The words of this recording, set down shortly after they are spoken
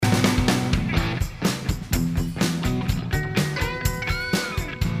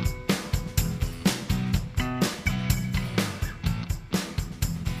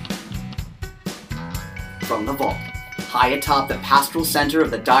high atop the pastoral center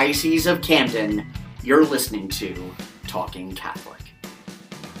of the Diocese of Camden, you're listening to Talking Catholic.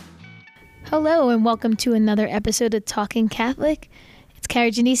 Hello and welcome to another episode of Talking Catholic. It's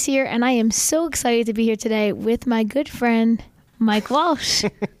Carrie Janice here, and I am so excited to be here today with my good friend, Mike Walsh.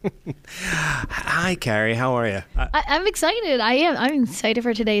 Hi, Carrie. How are you? I'm excited. I'm excited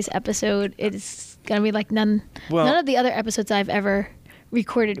for today's episode. It's going to be like none of the other episodes I've ever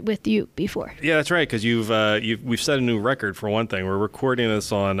recorded with you before. Yeah, that's right, because we've set a new record for one thing. We're recording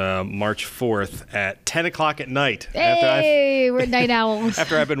this on March 4th at 10 o'clock at night. Hey, we're night owls.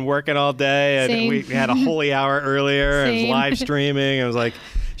 After I've been working all day, and Same. we had a holy hour earlier, and it was Same. live streaming. I was like,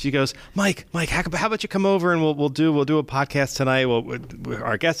 she goes, Mike, how about you come over and we'll do a podcast tonight.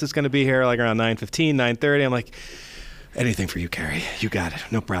 Our guest is going to be here like around 9:15, 9:30. I'm like, anything for you, Carrie. You got it.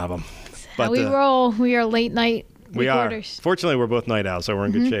 No problem. But we roll. We are late night. We recorders. are. Fortunately, we're both night owls, so we're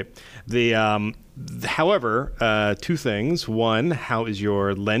in good shape. However, two things. One, how is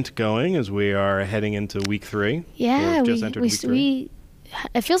your Lent going as we are heading into week 3? Yeah, just entered week 3.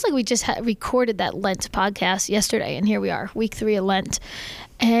 It feels like we just recorded that Lent podcast yesterday, and here we are, week 3 of Lent,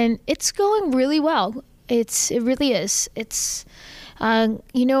 and it's going really well. It really is. It's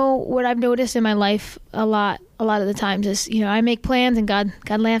what I've noticed in my life a lot of the times is, I make plans and God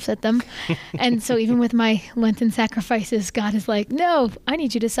laughs at them. And so even with my Lenten sacrifices, God is like, no, I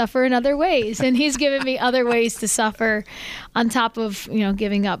need you to suffer in other ways. And he's given me other ways to suffer on top of,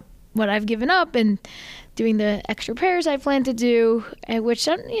 giving up what I've given up and doing the extra prayers I plan to do, which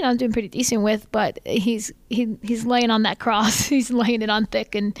I'm doing pretty decent with, but he's laying on that cross. He's laying it on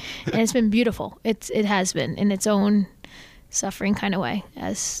thick, and it's been beautiful. It has been in its own suffering kind of way,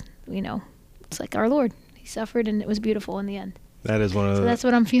 as we know. It's like our Lord. He suffered, and it was beautiful in the end. That is one of So that's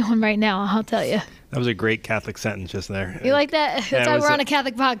what I'm feeling right now, I'll tell you. That was a great Catholic sentence just there. You like that? That's why we're on a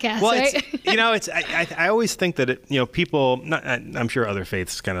Catholic podcast, right? I always think that people. I'm sure other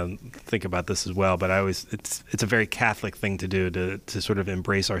faiths kind of think about this as well, but it's a very Catholic thing to do to sort of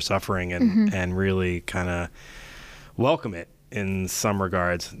embrace our suffering and really kind of welcome it. In some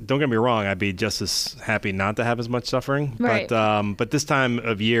regards, don't get me wrong, I'd be just as happy not to have as much suffering. Right. But this time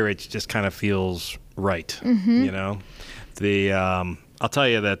of year, it just kind of feels right. I'll tell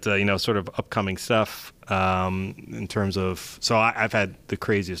you that sort of upcoming stuff in terms of. So I've had the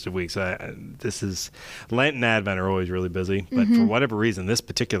craziest of weeks. This is Lent and Advent are always really busy, but for whatever reason, this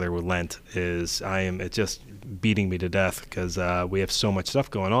particular with Lent it's just beating me to death because we have so much stuff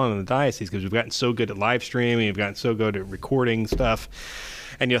going on in the diocese because we've gotten so good at live streaming, we've gotten so good at recording stuff,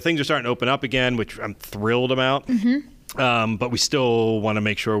 and things are starting to open up again, which I'm thrilled about. But we still want to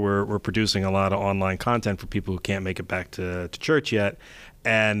make sure we're producing a lot of online content for people who can't make it back to church yet.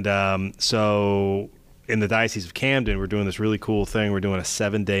 And so in the Diocese of Camden, we're doing this really cool thing. We're doing a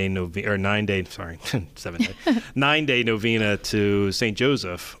 9-day novena to St.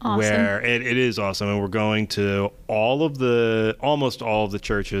 Joseph, awesome. Where it is awesome. And we're going to almost all of the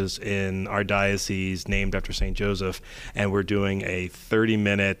churches in our diocese named after St. Joseph. And we're doing a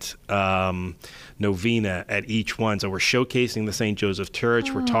 30-minute novena at each one. So we're showcasing the St. Joseph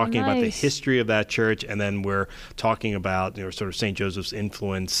Church. We're talking about the history of that church, and then we're talking about sort of St. Joseph's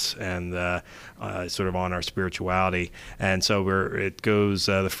influence and sort of on our spirituality. And so it goes.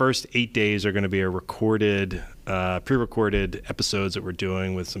 The first 8 days are going to be a recorded, pre-recorded episodes that we're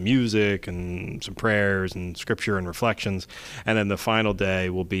doing with some music and some prayers and scripture and reflections, and then the final day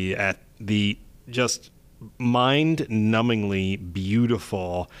will be at the just mind-numbingly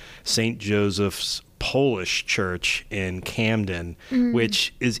beautiful St. Joseph's Polish Church in Camden,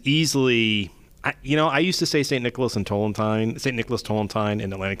 which is easily, I used to say St. Nicholas Tolentine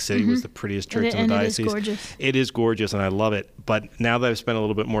in Atlantic City was the prettiest church in the diocese. It is gorgeous. It is gorgeous, and I love it. But now that I've spent a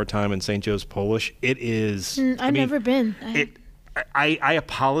little bit more time in St. Joe's Polish, it is. I've never been. I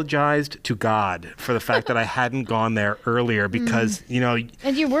apologized to God for the fact that I hadn't gone there earlier because,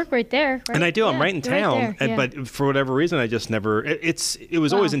 And you work right there, right? And I do. Yeah, I'm right in town. But for whatever reason, I just never. It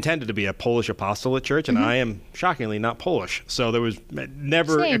was always intended to be a Polish apostolate church, and I am shockingly not Polish. So it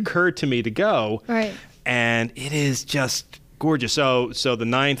never occurred to me to go. Right. And it is just gorgeous. So the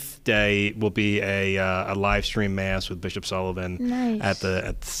 9th day will be a live stream mass with Bishop Sullivan at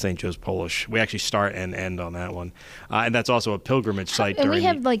St. Joe's Polish. We actually start and end on that one, and that's also a pilgrimage site. And we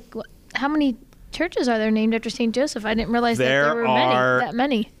have how many churches are there named after St. Joseph? I didn't realize there were that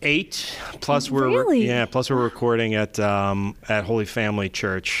many. 8 plus we're recording at Holy Family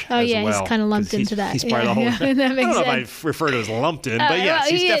Church. Oh as yeah, well, he's kind of lumped into that. He's part of the Holy Family. That makes I don't know sense. if I refer to it as lumped in, but yes,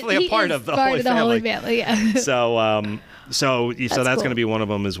 he's definitely a part of the Holy Family. Yeah. So So that's cool. going to be one of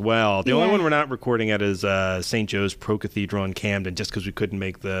them as well. The only Yeah. one we're not recording at is St. Joe's Pro Cathedral in Camden, just because we couldn't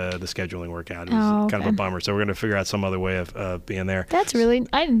make the scheduling work out. It was kind of a bummer. So we're going to figure out some other way of being there. That's really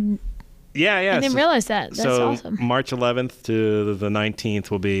I didn't realize that. That's so awesome. March 11th to the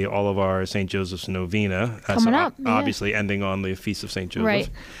 19th will be all of our St. Joseph's Novena. Coming up, yeah. Obviously ending on the Feast of St. Joseph. Right.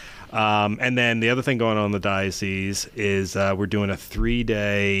 And then the other thing going on in the diocese is we're doing a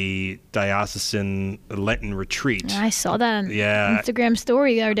 3-day diocesan Lenten retreat. I saw that on Yeah. Instagram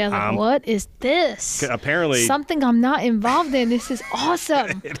story the other day. I was like, what is this? Apparently, Something I'm not involved in. This is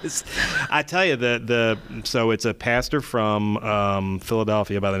awesome. it is. I tell you, so it's a pastor from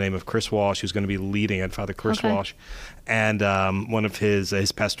Philadelphia by the name of Chris Walsh who's going to be leading it, Father Chris Okay. Walsh, and one of his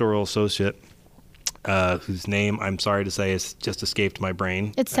pastoral associate, whose name I'm sorry to say has just escaped my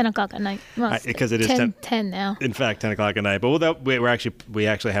brain. It's 10 o'clock at night. Well, it's Because it is 10 now. In fact, 10 o'clock at night. But we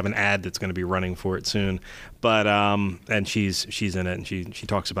actually have an ad that's going to be running for it soon. But and she's in it, and she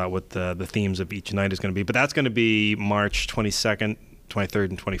talks about what the themes of each night is going to be. But that's going to be March 22nd, 23rd,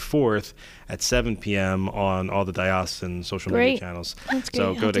 and 24th at 7 p.m. on all the diocesan social media Great. channels. That's great. So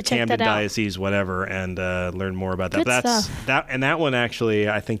I'll go have to to check Camden that out. Diocese, whatever, and learn more about that. Good But that's stuff. that one actually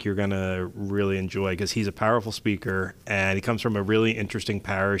I think you're going to really enjoy because he's a powerful speaker and he comes from a really interesting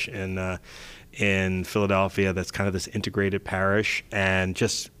parish in Philadelphia that's kind of this integrated parish and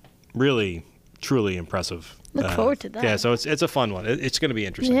just really truly impressive. Look forward to that. Yeah, so it's a fun one. It's going to be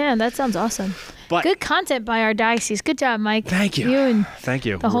interesting. Yeah, that sounds awesome. But Good content by our diocese. Good job, Mike. Thank you. You and Thank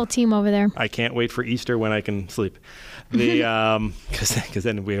you. the whole team over there. I can't wait for Easter when I can sleep. Because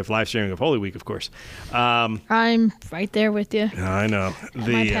then we have live streaming of Holy Week, of course. I'm right there with you. I know.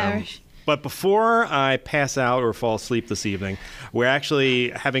 My parish. But before I pass out or fall asleep this evening, we're actually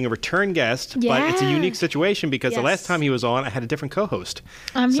having a return guest. But it's a Yeah. unique situation because the Yes. last time he was on, I had a different co-host.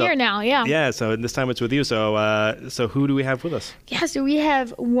 I'm So- here now, yeah. Yeah, so this time it's with you. So who do we have with us? Yeah, so we have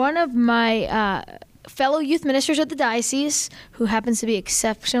one of my fellow youth ministers at the diocese who happens to be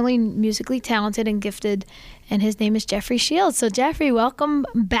exceptionally musically talented and gifted, and his name is Jeffrey Shields. So Jeffrey, welcome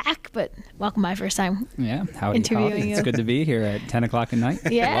back, but welcome my first time. Yeah, howdy, Interviewing howdy. you. It's good to be here at 10 o'clock at night.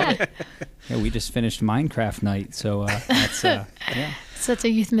 Yeah, Yeah, we just finished Minecraft night, so that's, yeah. such a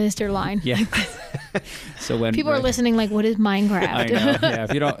youth minister line. Yeah. So when People are listening like, what is Minecraft? I know. Yeah,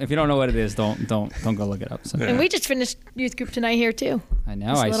 if you don't know what it is, don't go look it up. So And we just finished youth group tonight here too. I know.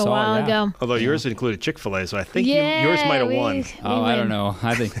 Just I a little saw while yeah. ago. Although yours included Chick-fil-A, so I think Yeah, yours might have won. Oh, I don't know.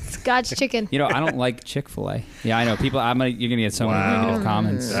 I think Scotch chicken. I don't like Chick-fil-A. Yeah, I know. People, you're gonna get so many Wow. negative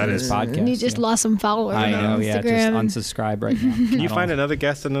comments That in is- this podcast. And you just lost some followers I know. on Yeah, Instagram. just unsubscribe right now. Can you find another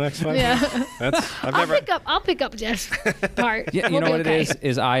guest in the next one? Yeah. I'll pick up Jeff's part. Yeah, you We'll know be what okay. it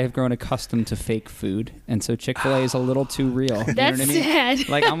is I have grown accustomed to fake food, and so Chick-fil-A is a little too real. You know That's what I mean? sad.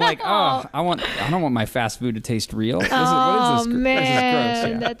 Like I'm like, I don't want my fast food to taste real. What is Oh this? man, This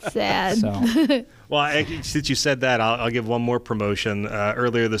is gross. that's sad. So Well, since you said that, I'll give one more promotion.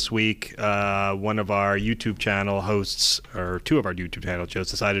 Earlier this week, one of our YouTube channel hosts, or two of our YouTube channel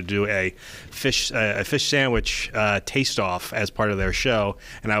hosts, decided to do a fish sandwich taste-off as part of their show,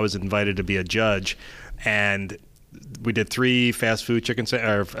 and I was invited to be a judge. And we did 3 fast food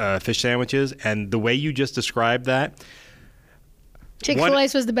fish sandwiches, and the way you just described that.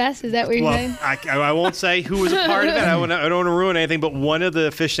 Chick-fil-A's was the best. Is that what you're saying? I won't say who was a part of it. I don't want to ruin anything. But one of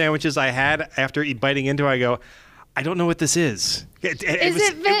the fish sandwiches I had after biting into it, I go, I don't know what this is. Is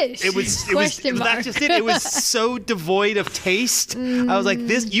it fish? It was Question mark. that's just it. It was so devoid of taste. I was like,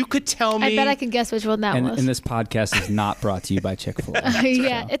 this. You could tell me. I bet I can guess which one that was. and this podcast is not brought to you by Chick-fil-A.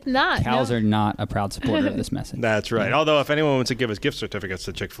 Yeah, it's not. Cows no. are not a proud supporter of this message. That's right. Although, if anyone wants to give us gift certificates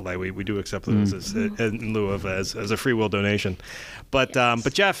to Chick-fil-A, we do accept those in lieu of as a free will donation. But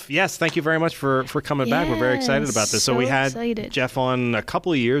Jeff, yes, thank you very much for coming back. We're very excited about this. So we had excited. Jeff on a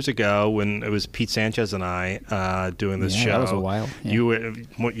couple of years ago when it was Pete Sanchez and I doing this Yeah, show. that was a while. Yeah.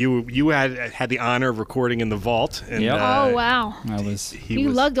 You had the honor of recording in the vault. And, Yep. Oh wow! I was. You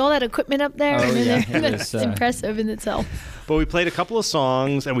lugged all that equipment up there. Oh, and yeah, then- it that's was, impressive in itself. But we played a couple of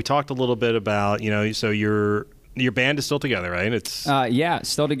songs and we talked a little bit about so your band is still together, right? It's Yeah,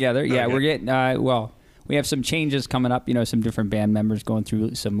 still together. Yeah, Okay. we're getting. We have some changes coming up. Some different band members going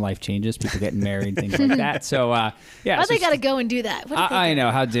through some life changes, people getting married, things like that. So yeah. Why so they got to go and do that? What do they I do?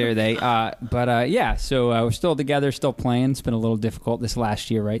 know, how dare they? Yeah, so we're still together, still playing. It's been a little difficult this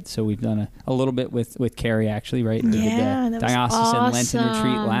last year, right? So we've done a little bit with Carrie, actually, right? We Yeah, did that the was Diocesan Lenten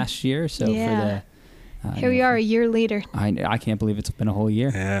retreat awesome. last year. So Yeah. for the Here we are a year later. I can't believe it's been a whole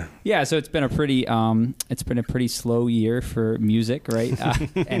year. yeah. Yeah, so it's been a pretty slow year for music, right?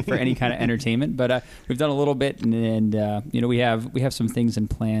 And for any kind of entertainment. But we've done a little bit, and we have some things in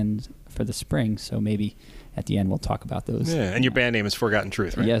plans for the spring. So maybe at the end we'll talk about those. Yeah, and your band name is Forgotten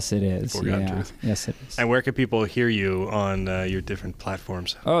Truth, right? Yes, it is. Forgotten Truth. Yes, it is. And where can people hear you on your different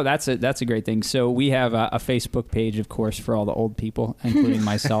platforms? Oh, that's a great thing. So we have a Facebook page, of course, for all the old people, including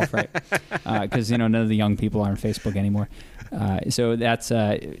myself, right? Because none of the young people are on Facebook anymore. So that's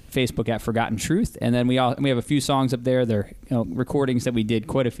Facebook at Forgotten Truth, and then we have a few songs up there. They're recordings that we did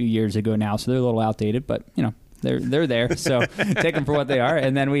quite a few years ago now, so they're a little outdated, but they're there. So take them for what they are.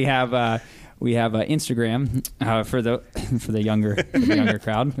 And then we have Instagram for the younger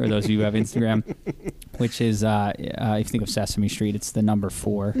crowd, or those of you who have Instagram, which is if you think of Sesame Street, it's the number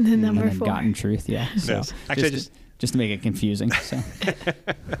 4, the number and then 4. Forgotten Truth. Yeah. So Yes. Actually, just to make it confusing. So.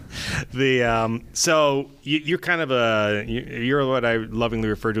 So you're kind of you're what I lovingly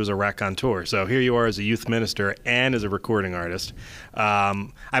refer to as a raconteur. So here you are as a youth minister and as a recording artist.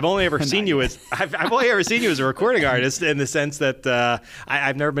 I've only ever seen you as a recording artist in the sense that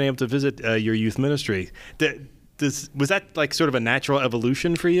I've never been able to visit your youth ministry. Was that like sort of a natural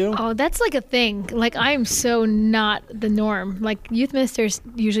evolution for you? Oh, that's like a thing. Like, I'm so not the norm. Like, youth ministers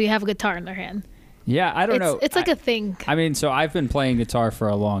usually have a guitar in their hand. Yeah, I don't know. It's like a thing. I mean, so I've been playing guitar for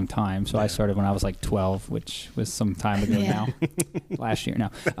a long time. So I started when I was like 12, which was some time ago now. Last year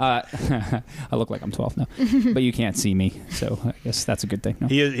now. I look like I'm 12 now. But you can't see me, so I guess that's a good thing. No?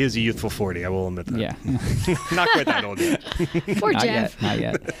 He is a youthful 40, I will admit that. Yeah. Not quite that old yet. Poor Not Jeff.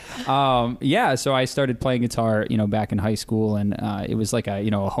 yet. So I started playing guitar, back in high school, and it was like a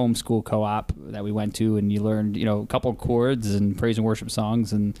homeschool co-op that we went to, and you learned, a couple chords and praise and worship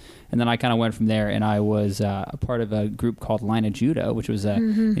songs, and then I kind of went from there, and I was a part of a group called Line of Judah, which was a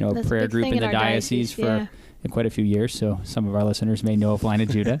That's a prayer big group thing in the in our diocese for yeah. quite a few years. So some of our listeners may know of Line of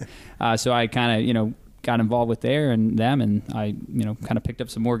Judah. So I kind of got involved with them, and I kind of picked up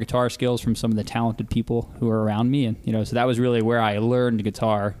some more guitar skills from some of the talented people who were around me, and so that was really where I learned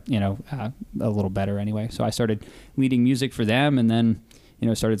guitar a little better anyway. So I started leading music for them, and then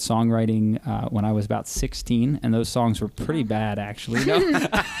started songwriting when I was about 16, and those songs were pretty bad, actually.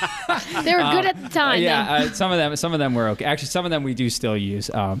 They were good at the time. Some of them were okay. Actually, some of them we do still use.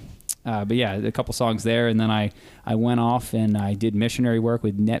 But yeah, a couple songs there, and then I went off and I did missionary work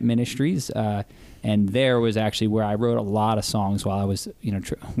with Net Ministries, and there was actually where I wrote a lot of songs while I was,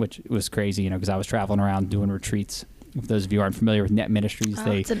 which was crazy, because I was traveling around doing retreats. If those of you aren't familiar with Net Ministries,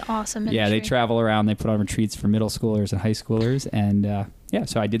 it's an awesome ministry. Yeah, they travel around. They put on retreats for middle schoolers and high schoolers, and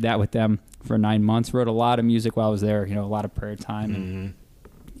so I did that with them for 9 months. Wrote a lot of music while I was there. A lot of prayer time, and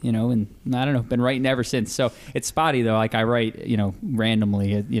and I don't know, been writing ever since. So it's spotty though. Like I write,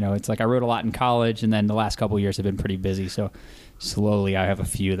 randomly. It's like I wrote a lot in college, and then the last couple of years have been pretty busy. So slowly, I have a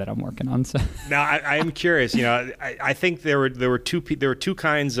few that I'm working on. So now I am curious. I think there were two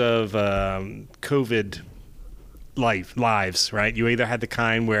kinds of COVID lives, right? You either had the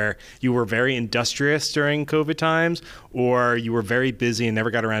kind where you were very industrious during COVID times, or you were very busy and never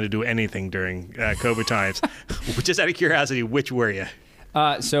got around to do anything during COVID times. Just out of curiosity, which were you?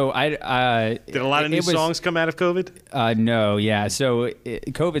 So I did a lot of new songs come out of COVID? No, yeah. So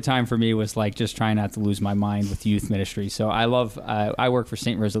COVID time for me was like just trying not to lose my mind with youth ministry. So I love. I work for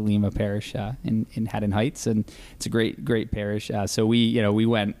St. Rosalima Parish in Haddon Heights, and it's a great parish. So we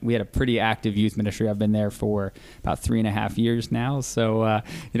had a pretty active youth ministry. I've been there for about 3.5 years now. So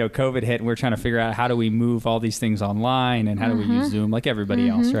COVID hit, and we're trying to figure out how do we move all these things online, and how do we use Zoom like everybody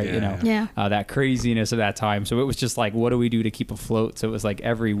else, right? That craziness of that time. So it was just like, what do we do to keep afloat? So it was like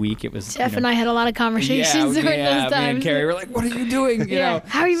every week it was. Jeff and I had a lot of conversations during those times. Me and Carrie were like, "What are you doing?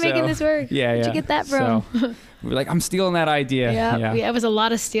 How are you making this work? Where'd you get that from?" So, we were like, "I'm stealing that idea." Yeah, it was a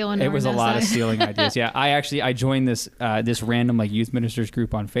lot of stealing. It was a lot of stealing ideas. Yeah, I joined this random like youth ministers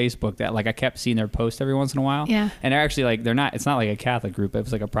group on Facebook that like I kept seeing their posts every once in a while. Yeah, and they're actually like it's not like a Catholic group. It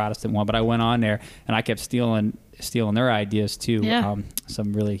was like a Protestant one. But I went on there and I kept stealing their ideas too. Yeah.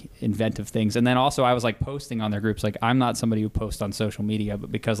 Some really inventive things. And then also I was like posting on their groups. Like I'm not somebody who posts on social media,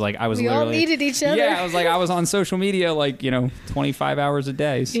 but because like I was we literally all needed each other. Yeah, I was on social media like 25 hours a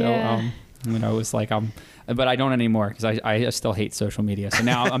day. So it was like but I don't anymore because I still hate social media. So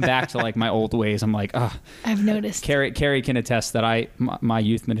now I'm back to like my old ways. I'm like, I've noticed. Carrie can attest that my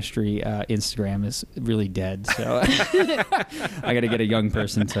youth ministry Instagram is really dead. So I got to get a young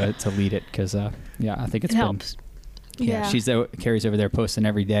person to lead it because I think it helps. Yeah, Carrie's over there posting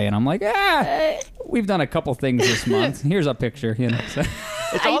every day, and I'm like, we've done a couple things this month. Here's a picture, So.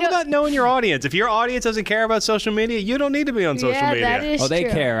 It's all about knowing your audience. If your audience doesn't care about social media, you don't need to be on social media. That is they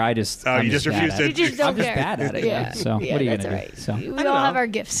true. care. I just I'm you just refuse to. You just don't I'm just care. bad at it. Yeah. So what are you gonna do? Right. So we all have our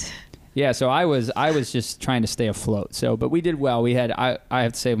gifts. Yeah, so I was just trying to stay afloat. So, but we did well. We had I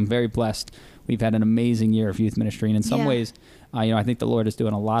have to say I'm very blessed. We've had an amazing year of youth ministry, and in some ways, I think the Lord is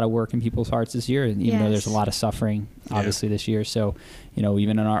doing a lot of work in people's hearts this year, and even though there's a lot of suffering, obviously, this year. So,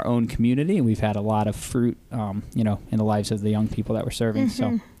 even in our own community, we've had a lot of fruit, in the lives of the young people that we're serving.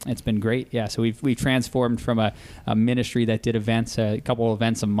 So it's been great. Yeah. So we've transformed from a ministry that did events, a couple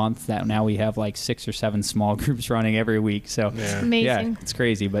events a month, that now we have like 6 or 7 small groups running every week. So amazing. Yeah, it's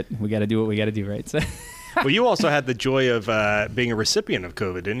crazy, but we got to do what we got to do, right? So. Well, you also had the joy of being a recipient of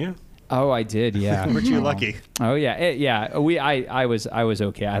COVID, didn't you? Oh, I did. Yeah. Weren't you lucky? Oh, yeah. I was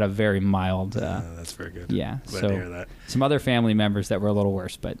okay. I had a very mild. That's very good. Yeah. Glad to hear that. Some other family members that were a little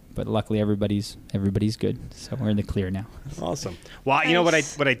worse, but luckily everybody's good. So we're in the clear now. Awesome. Well, you know what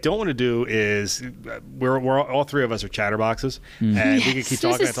I don't want to do is we're all 3 of us are chatterboxes, and we can keep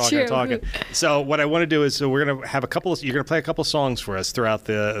talking and talking. So what I want to do is we're gonna have you're gonna play a couple songs for us throughout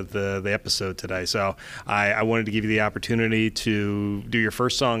the episode today. So I wanted to give you the opportunity to do your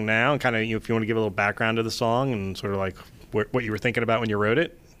first song now, and kind of if you want to give a little background to the song and sort of like what you were thinking about when you wrote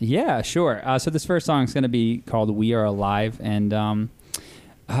it. Yeah, sure. So this first song is going to be called "We Are Alive," and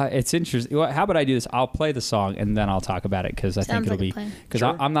it's interesting. Well, how about I do this? I'll play the song and then I'll talk about it, because I think it'll be because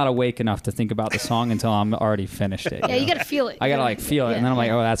I'm not awake enough to think about the song until I'm already finished it. You got to feel it. I got to feel it, and then I'm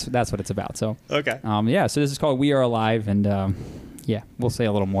like, oh, that's what it's about. So okay. So this is called "We Are Alive," and we'll say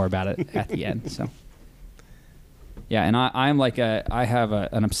a little more about it at the end. So. Yeah, and I have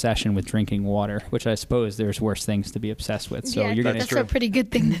an obsession with drinking water, which I suppose there's worse things to be obsessed with. So that's a pretty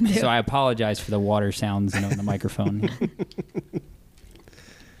good thing to do. So I apologize for the water sounds, in the microphone.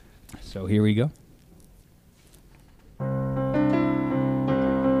 So here we go.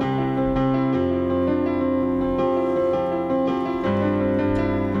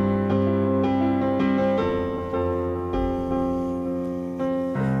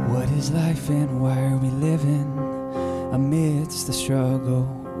 What is life and why are we living? Amidst the struggle,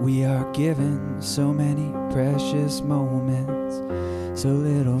 we are given so many precious moments, so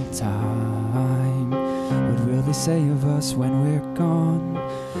little time. What will they say of us when we're gone?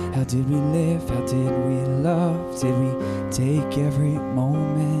 How did we live? How did we love? Did we take every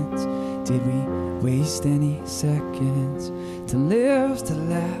moment? Did we waste any seconds? To live, to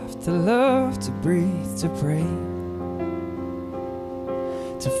laugh, to love, to breathe, to pray,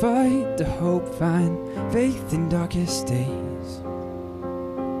 to fight, to hope, find faith in darkest days.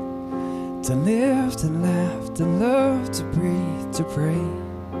 To live, to laugh, to love, to breathe, to pray.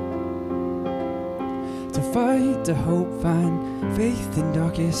 To fight, to hope, find faith in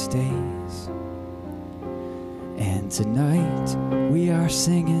darkest days. And tonight we are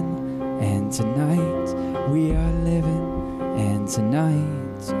singing, and tonight we are living, and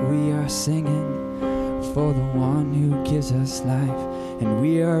tonight we are singing for the one who gives us life. And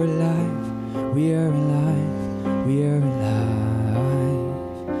we are alive, we are alive, we are alive.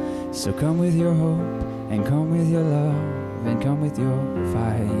 So come with your hope, and come with your love, and come with your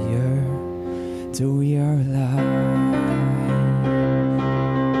fire, till we are alive.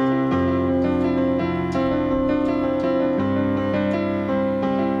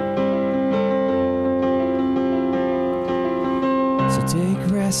 So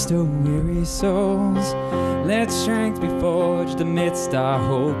take rest, O weary souls. Let strength be forged amidst our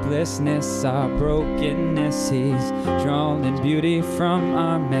hopelessness, our brokenness. He's drawn in beauty from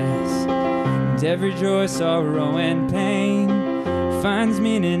our mess. And every joy, sorrow, and pain finds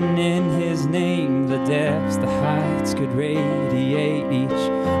meaning in His name. The depths, the heights could radiate, each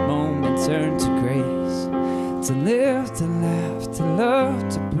moment turn to grace. To live, to laugh, to love,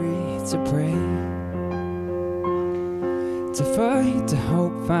 to breathe, to pray. To fight, to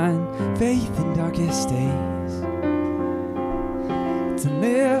hope, find faith in darkest days. To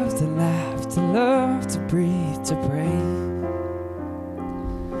live, to laugh, to love, to breathe, to pray.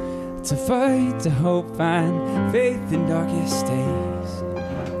 To fight, to hope, find faith in darkest days.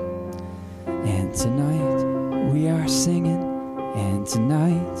 And tonight we are singing, and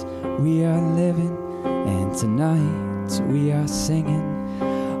tonight we are living, and tonight we are singing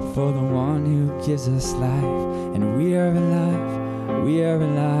for the one who gives us life. And we are alive, we are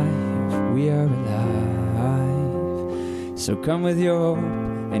alive, we are alive. So come with your hope,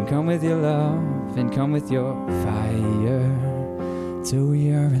 and come with your love, and come with your fire, till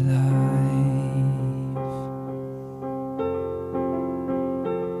we are alive.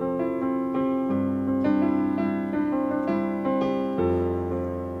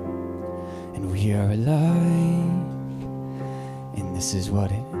 And we are alive, and this is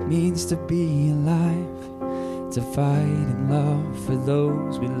what it means to be alive. To fight in love for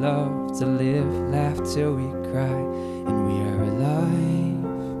those we love, to live, laugh till we cry, and we are alive.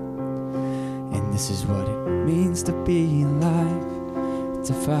 And this is what it means to be alive,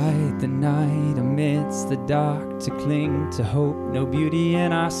 to fight the night amidst the dark, to cling to hope, no beauty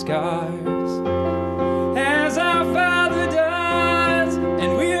in our scars, as our Father does,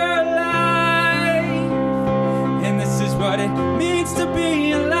 and we are alive. And this is what it means to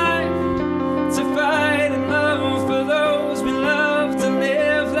be alive, to fight and love for those we love, to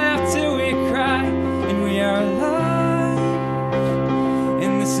live, laugh till we cry, and we are alive.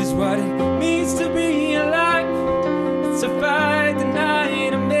 And this is what it means to be alive, to fight the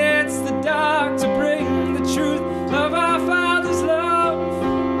night amidst the dark, to bring the truth of our Father's love,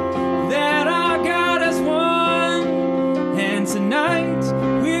 that our God has won. And tonight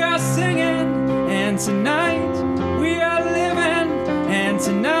we are singing, and tonight we are living, and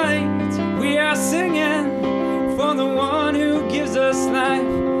tonight we are singing for the one who gives us life.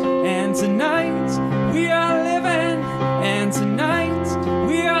 And tonight we are living, and tonight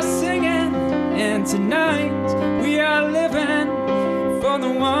we are singing, and tonight we are living for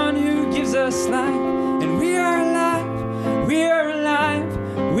the one who gives us life. And we are alive, we are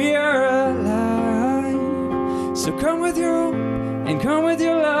alive, we are alive. So come with your hope, and come with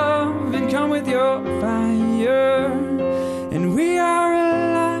your love, and come with your fire. And we are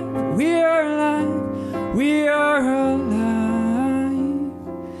alive, we are alive, we are alive.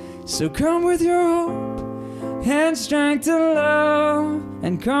 So come with your hope and strength to love,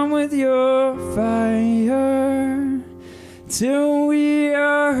 and come with your fire, till we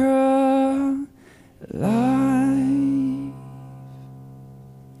are alive.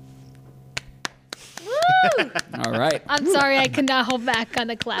 All right. I'm sorry, I could not hold back on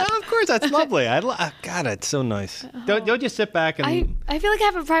a clap. Oh, of course, that's lovely. God, it's so nice. Don't just sit back and... I feel like I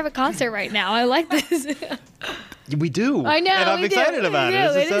have a private concert right now. I like this. We do. I know, and I'm we do. excited about We it.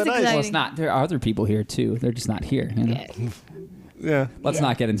 do. This is It so is nice. exciting. Well, it's not. There are other people here too. They're just not here. You know? Yeah. Let's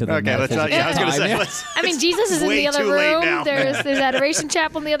not get into the Okay, let's not. Yeah, I was going to say. Let's, I mean, Jesus is in way the other too late room. now. There's Adoration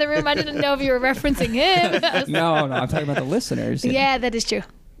Chapel in the other room. I didn't know if you were referencing him. No, I'm talking about the listeners. Yeah, that is true.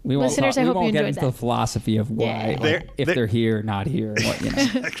 We won't Listeners, talk, I we hope you won't get enjoyed into that. the philosophy of why, Yeah. like, if they're here or not here, and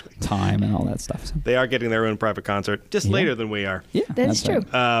what, time and all that stuff. So, they are getting their own private concert, just later than we are. yeah, That's true.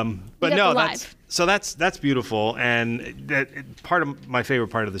 right. But got no, the live. that's beautiful, and part of my favorite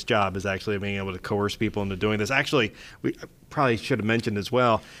part of this job is actually being able to coerce people into doing this. Actually, we probably should have mentioned as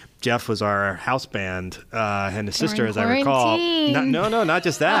well. Jeff was our house band, and his sister, as I recall. quarantine. Not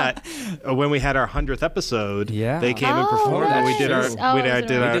just that. When we had our 100th episode, Yeah. they came and Oh, performed, and we that's did our true. Oh, we was it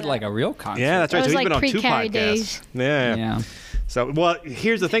did We our did like a real concert. yeah, that's right. That So was we've been like on 2 pre-carry podcasts. days. Yeah. Yeah. So, well,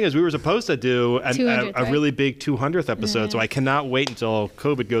 here's the thing: is we were supposed to do a 200th, right? really big 200th episode. So I cannot wait until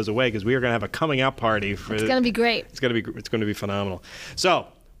COVID goes away, because we are going to have a coming out party. It's going to be great. It's going to be phenomenal. So,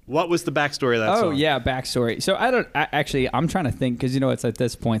 what was the backstory of that song? Oh yeah, backstory. So I'm trying to think, because it's at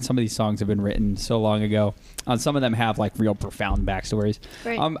this point some of these songs have been written so long ago. Some of them have like real profound backstories.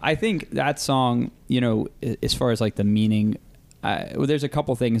 Right. I think that song, as far as like the meaning, well, there's a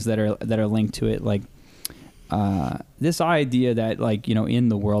couple things that are linked to it, like this idea that like in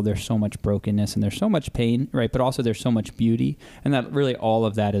the world there's so much brokenness and there's so much pain, right? But also there's so much beauty, and that really all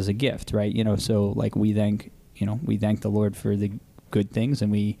of that is a gift, right? So like we thank the Lord for the good things,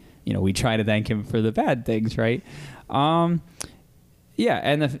 and we try to thank him for the bad things, right? Yeah,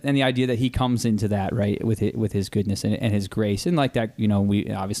 and the idea that he comes into that, right, with his goodness and his grace, and like that,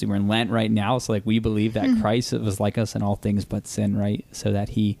 we're in Lent right now, so like we believe that Christ was like us in all things but sin, right? So that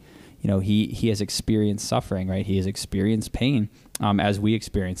he has experienced suffering, right? He has experienced pain, as we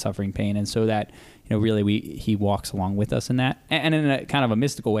experience suffering, pain, and so that really he walks along with us in that, and in a kind of a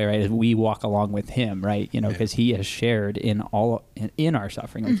mystical way, right? As we walk along with him, right? Because he has shared in our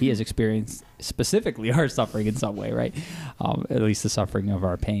suffering, like he has experienced specifically our suffering in some way, right? At least the suffering of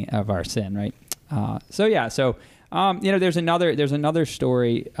our pain, of our sin, right? There's another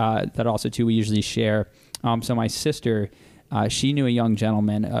story that also too we usually share. So my sister, she knew a young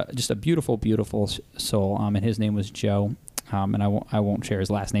gentleman, just a beautiful, beautiful soul, and his name was Joe. And I won't share his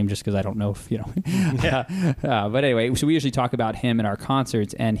last name just because I don't know if but anyway, so we usually talk about him in our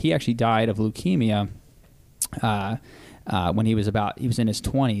concerts, and he actually died of leukemia when he was in his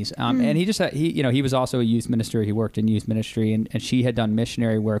 20s, and he was also a youth minister. He worked in youth ministry, and she had done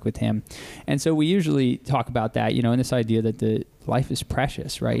missionary work with him, and so we usually talk about that, and this idea that the life is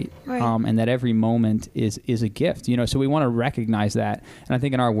precious, right? And that every moment is a gift, so we want to recognize that. And I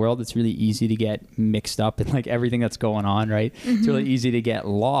think in our world it's really easy to get mixed up in like everything that's going on, right? It's really easy to get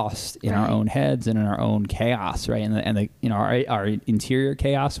lost in our own heads and in our own chaos, right? And our interior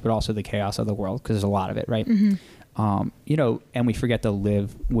chaos, but also the chaos of the world, because there's a lot of it, right? And we forget to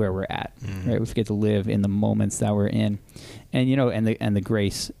live where we're at, right? We forget to live in the moments that we're in, and the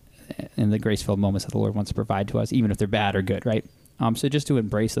grace and the grace-filled moments that the Lord wants to provide to us, even if they're bad or good, right? So just to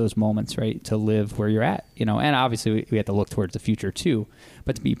embrace those moments, right? To live where you're at, and obviously we have to look towards the future too,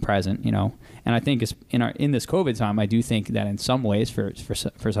 but to be present, And I think in this COVID time, I do think that in some ways,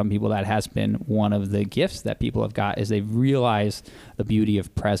 for some people, that has been one of the gifts that people have got, is they've realized the beauty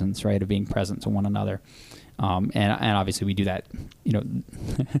of presence, right? Of being present to one another. And obviously we do that,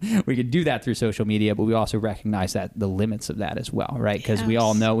 we could do that through social media, but we also recognize that the limits of that as well, right? Because we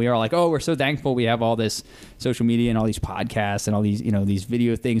all know, we are like, oh, we're so thankful we have all this social media and all these podcasts and all these, these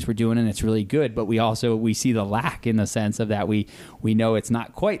video things we're doing, and it's really good. But we see the lack in the sense of that we know it's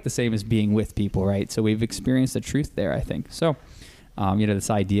not quite the same as being with people, right? So we've experienced the truth there, I think. So, this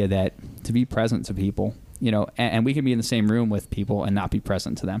idea that to be present to people, and we can be in the same room with people and not be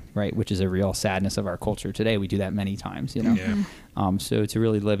present to them, right? Which is a real sadness of our culture today. We do that many times, Yeah. So to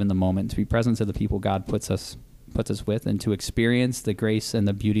really live in the moment, to be present to the people God puts us with, and to experience the grace and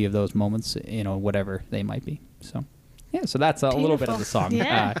the beauty of those moments, whatever they might be. So, yeah. So that's a little bit of the song.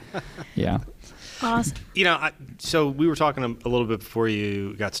 Yeah. Yeah. Awesome. So we were talking a little bit before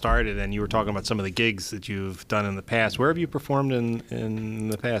you got started, and you were talking about some of the gigs that you've done in the past. Where have you performed in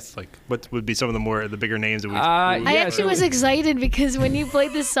the past? Like, what would be some of the bigger names that we? I actually was excited because when you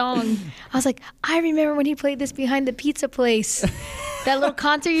played this song, I was like, I remember when he played this behind the pizza place. That little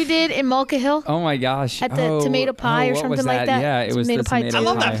concert you did in Mulca Hill. Oh my gosh! At the tomato pie or something like that. Yeah, it was the tomato pie. I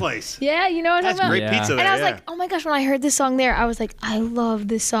love that place. Yeah, you know what I'm talking about? That's great pizza there. And I was like, oh my gosh, when I heard this song there, I was like, I love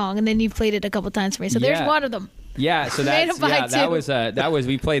this song. And then you played it a couple times for me. So there's one of them. Yeah, so that was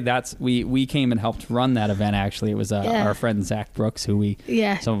we played that. We came and helped run that event. Actually, it was our friend Zach Brooks, who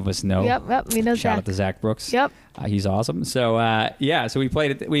some of us know. Yep, we know Zach. Shout out to Zach Brooks. Yep, he's awesome. So so we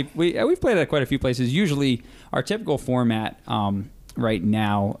played it. We've played it at quite a few places. Usually, our typical format right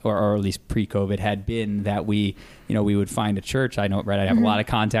now, or at least pre-COVID, had been that we would find a church. I know, right? I have a lot of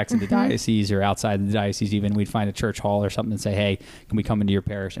contacts in the diocese or outside the diocese even. We'd find a church hall or something and say, hey, can we come into your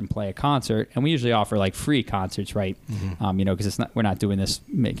parish and play a concert? And we usually offer like free concerts, right? Because we're not doing this,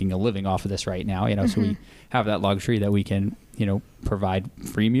 making a living off of this right now, so we have that luxury that we can, provide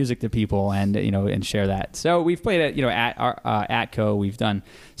free music to people and, and share that. So we've played at, at our ATCO. We've done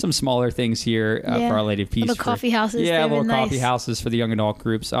some smaller things here for Our Lady of Peace. Little coffee houses. Yeah, little coffee houses for the young adult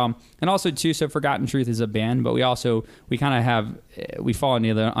groups. And also too, so Forgotten Truth is a band, but we kind of have, we fall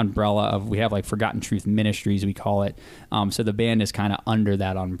under the umbrella of, we have like Forgotten Truth Ministries, we call it. So the band is kind of under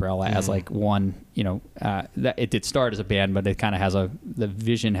that umbrella as like one, that it did start as a band, but it kind of has the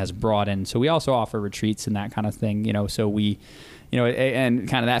vision has broadened. So we also offer retreats and that kind of thing, so we, and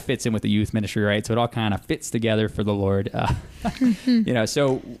kind of that fits in with the youth ministry, right? So it all kind of fits together for the Lord.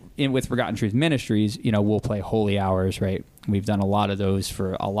 So with Forgotten Truth Ministries, we'll play holy hours, right? We've done a lot of those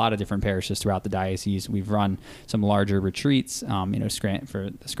for a lot of different parishes throughout the diocese. We've run some larger retreats, for the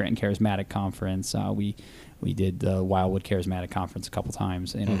Scranton Charismatic Conference. We did the Wildwood Charismatic Conference a couple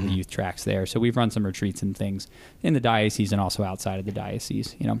times, the youth tracks there. So we've run some retreats and things in the diocese and also outside of the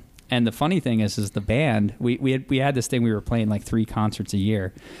diocese, And the funny thing is the band, we had this thing, we were playing like 3 concerts a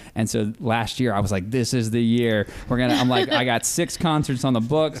year. And so last year I was like, this is the year. I'm like, I got 6 concerts on the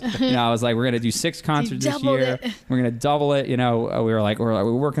books. I was like, we're going to do 6 concerts this year. We're going to double it. We were like,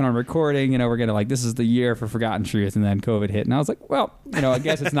 we're working on recording, we're going to like, this is the year for Forgotten Truth. And then COVID hit. And I was like, well, I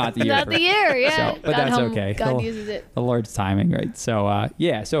guess it's not the year. Not the year, yeah. So, but that's okay. God uses it. The Lord's timing, right? So,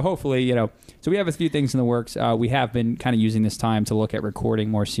 so hopefully, so we have a few things in the works. We have been kind of using this time to look at recording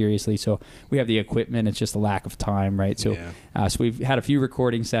more seriously. So we have the equipment. It's just a lack of time, right? So, so we've had a few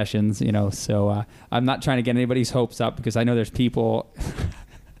recording sessions, So I'm not trying to get anybody's hopes up because I know there's people,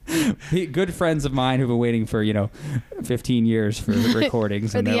 good friends of mine who've been waiting for 15 years for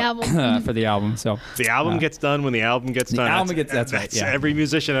recordings for the album. For the album. So the album gets done when the album gets done. That's right. Yeah. Every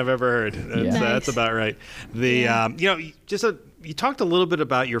musician I've ever heard. That's about right. You talked a little bit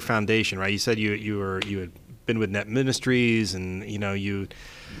about your foundation, right? You said you had been with Net Ministries, and you've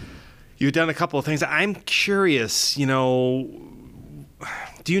done a couple of things. I'm curious,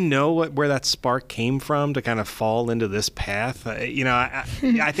 do you know where that spark came from to kind of fall into this path? I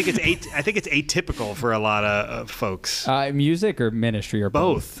think it's atypical for a lot of folks. Music or ministry or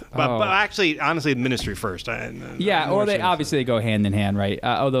both? But actually, honestly, ministry first. They go hand in hand, right?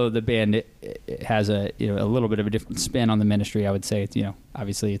 Although the band it has a little bit of a different spin on the ministry, I would say. It's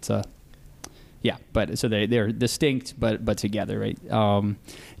obviously it's a. Yeah, but so they're distinct, but together, right?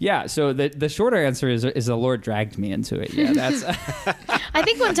 So the shorter answer is the Lord dragged me into it. Yeah, that's. I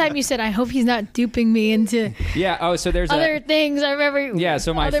think one time you said, "I hope he's not duping me into." Yeah. Oh, so there's other things. I remember. Yeah.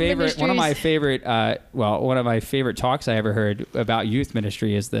 So one of my favorite talks I ever heard about youth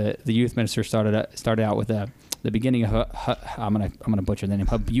ministry is the youth minister started out with the beginning of I'm gonna butcher the name,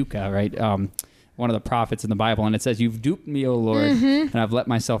 Habuka, right? one of the prophets in the Bible, and it says, "You've duped me, O Lord, and I've let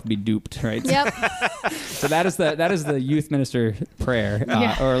myself be duped." Right. Yep. So that is the youth minister prayer,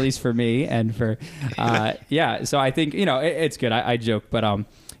 or at least for me, and for So I think it's good. I joke, but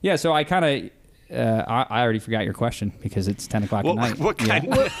So I kind of. I already forgot your question because it's 10 o'clock at night.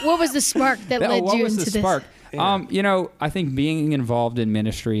 What was the spark that led you into this? Spark? Yeah. I think being involved in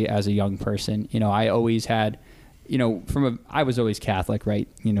ministry as a young person, I always had, I was always Catholic, right?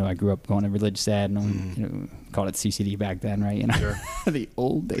 I grew up going to religious ed and called it CCD back then, right? Sure. The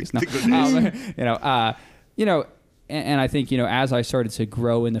old days. No. And I think, as I started to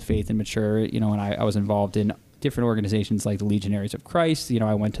grow in the faith and mature, and I was involved in different organizations like the Legionaries of Christ.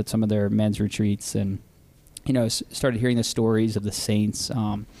 I went to some of their men's retreats and, started hearing the stories of the saints,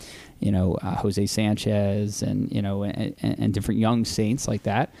 Jose Sanchez and, and different young saints like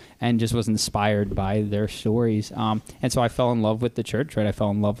that, and just was inspired by their stories. And so I fell in love with the church, right? I fell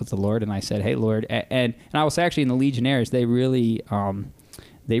in love with the Lord, and I said, "Hey, Lord," and I will say actually in the Legionnaires, they really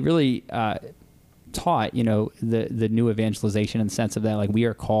taught the new evangelization in the sense of that, like, we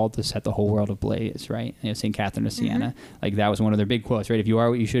are called to set the whole world ablaze, right? St. Catherine of Siena, like, that was one of their big quotes, right? If you are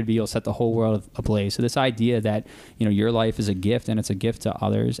what you should be, you'll set the whole world ablaze. So this idea that your life is a gift, and it's a gift to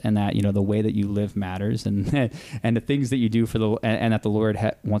others, and that the way that you live matters, and and the things that you do and that the Lord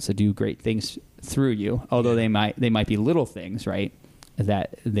wants to do great things through you, although they might be little things, right?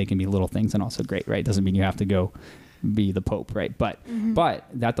 That they can be little things and also great, right? Doesn't mean you have to go be the Pope, right? But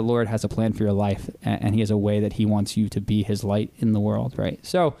that the Lord has a plan for your life, and He has a way that He wants you to be His light in the world, right?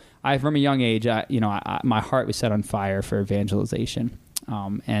 So from a young age, my heart was set on fire for evangelization,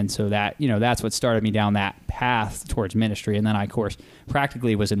 and so that that's what started me down that path towards ministry. And then I, of course,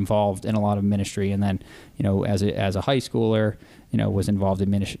 practically was involved in a lot of ministry, and then as a high schooler, was involved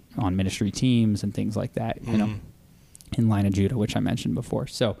in ministry teams and things like that, in Line of Judah, which I mentioned before.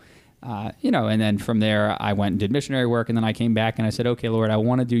 So. And then from there, I went and did missionary work, and then I came back and I said, "Okay, Lord, I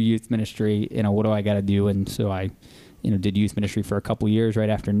want to do youth ministry. What do I got to do?" And so I, did youth ministry for a couple years right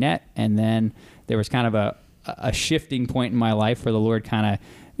after NET, and then there was kind of a shifting point in my life where the Lord kind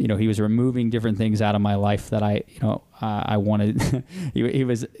of, He was removing different things out of my life that I wanted. He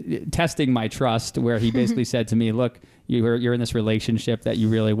was testing my trust, where He basically said to me, "Look, you're in this relationship that you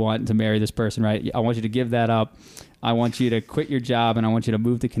really want to marry this person, right? I want you to give that up. I want you to quit your job, and I want you to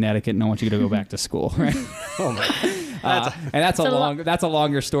move to Connecticut, and I want you to go back to school." Right? Oh my! That's a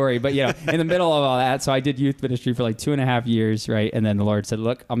longer story, but in the middle of all that, so I did youth ministry for like 2.5 years, right? And then the Lord said,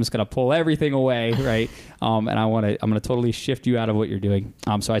 "Look, I'm just going to pull everything away, right? And I'm going to totally shift you out of what you're doing."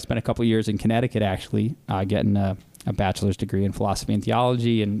 So I spent a couple years in Connecticut, actually, getting a bachelor's degree in philosophy and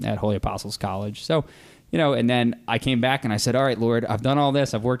theology, and at Holy Apostles College. So, and then I came back and I said, "All right, Lord, I've done all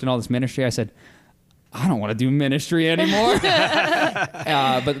this. I've worked in all this ministry." I said, "I don't want to do ministry anymore."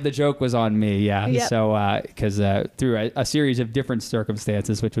 But the joke was on me, yeah. Yep. So, because through a series of different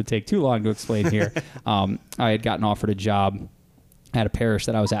circumstances, which would take too long to explain here, I had gotten offered a job at a parish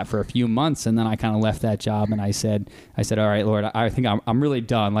that I was at for a few months, and then I kind of left that job, and I said, "All right, Lord, I think I'm really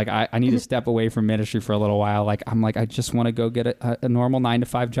done. Like, I need to step away from ministry for a little while. Like, I just want to go get a normal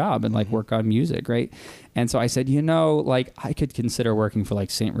 9-to-5 job and like work on music, right?" And so I said, like, I could consider working for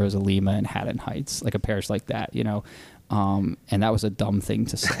like St. Rosa Lima in Haddon Heights, like a parish like that, and that was a dumb thing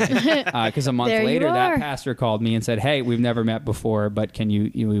to say, because a month later, that pastor called me and said, "Hey, we've never met before, but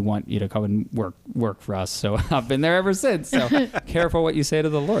we want you to come and work for us." So I've been there ever since. So careful what you say to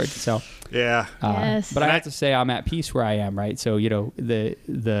the Lord. So yeah, yes. But I have to say I'm at peace where I am, right? So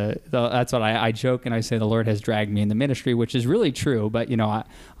that's what I joke, and I say the Lord has dragged me into ministry, which is really true. But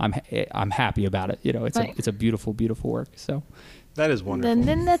I'm happy about it. It's a beautiful, beautiful work. So. That is wonderful.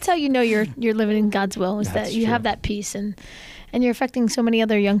 Then that's how you're living in God's will, is that you have that peace, and you're affecting so many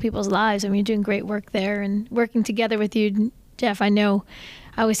other young people's lives. I mean, you're doing great work there, and working together with you, Jeff. I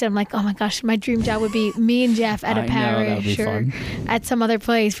always said, I'm like, oh my gosh, my dream job would be me and Jeff at a parish or at some other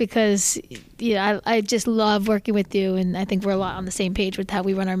place, because I just love working with you, and I think we're a lot on the same page with how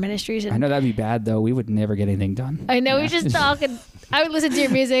we run our ministries. And I know that'd be bad though. We would never get anything done. I know, we just talk, and I would listen to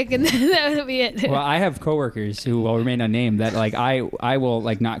your music, and that would be it. Well, I have coworkers who will remain unnamed that like I will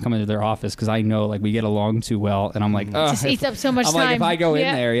like not come into their office because I know like we get along too well, and I'm like, oh, just eats up so much time. Like, if I go in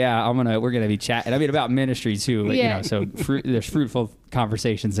there, we're gonna be chatting. I mean, about ministry too, like, so there's fruitful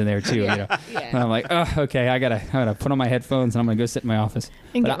conversations in there too. And I'm like, oh, okay, I gotta put on my headphones and I'm gonna go sit in my office.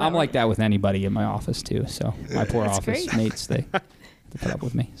 But I'm like that with anybody in my office too. So my poor office mates, they to put up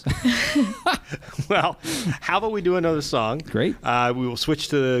with me. So. Well, how about we do another song? Great. We will switch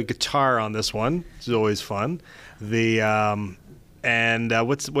to the guitar on this one. It's always fun. And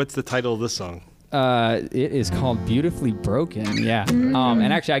what's the title of this song? It is called Beautifully Broken. Yeah.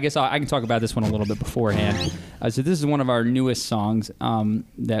 And actually, I guess I can talk about this one a little bit beforehand. So this is one of our newest songs or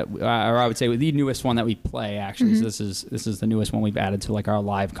I would say the newest one that we play, actually. So this is the newest one we've added to like our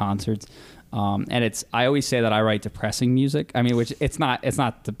live concerts. And I always say that I write depressing music. I mean, which it's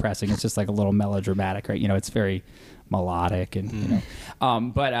not depressing. It's just like a little melodramatic, right? You know, it's very melodic and you know.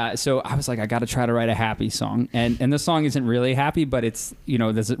 So I was like, I got to try to write a happy song, and the song isn't really happy, but it's, you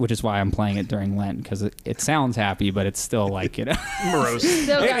know, which is why I'm playing it during Lent, because it sounds happy, but it's still like, you know, morose.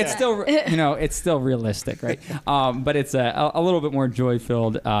 it's still, you know, it's still realistic, right? But it's a little bit more joy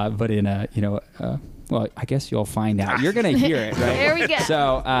filled, but in a, you know. Well, I guess you'll find out. You're going to hear it, right? There we go.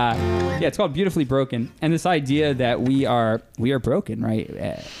 So, yeah, it's called Beautifully Broken. And this idea that we are broken,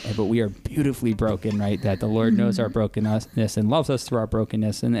 right? But we are beautifully broken, right? That the Lord knows our brokenness and loves us through our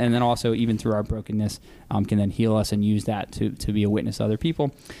brokenness. And then also, even through our brokenness, can then heal us and use that to be a witness to other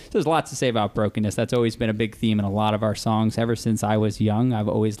people. So there's lots to say about brokenness. That's always been a big theme in a lot of our songs. Ever since I was young, I've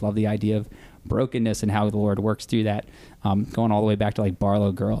always loved the idea of brokenness and how the Lord works through that, going all the way back to like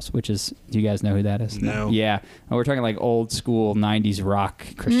Barlow Girls, which is, do you guys know who that is? No. Yeah, we're talking like old school 90s rock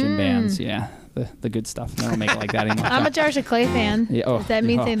Christian bands. Yeah, the good stuff. They don't make it like that anymore. I'm a Darcia Clay fan. Yeah, if that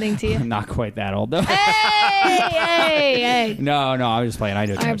means anything to you. Not quite that old though. Hey. No, I was just playing. I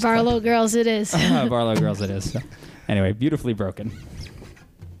do. All right, Barlow Girls it is. Barlow Girls it is. So, anyway, Beautifully Broken.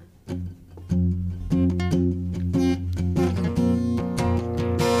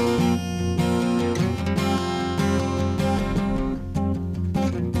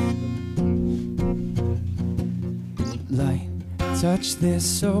 Light, touch this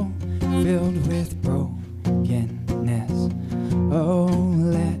soul filled with brokenness. Oh,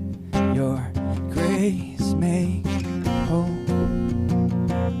 let your grace make whole.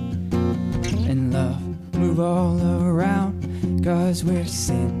 And love move all around, 'cause where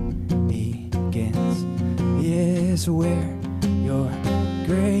sin begins is where your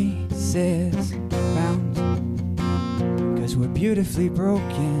grace is found. 'Cause we're beautifully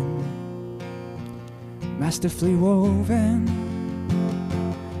broken, masterfully woven,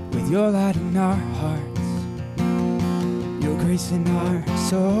 with your light in our hearts, your grace in our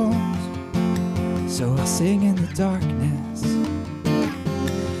souls. So I'll sing in the darkness,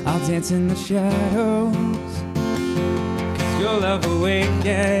 I'll dance in the shadows, 'cause your love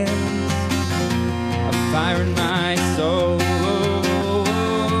awakens a fire in my soul.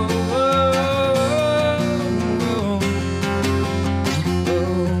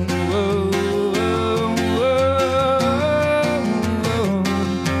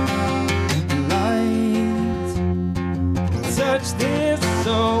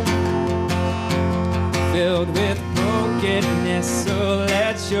 Filled with brokenness, so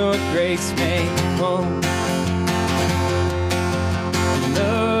let your grace make whole.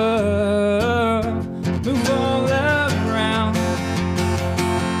 Love, move all around,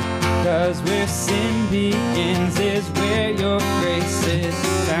 'cause where sin begins is where your grace is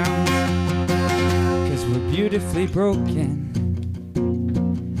found. 'Cause we're beautifully broken,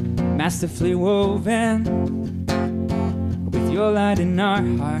 masterfully woven, with your light in our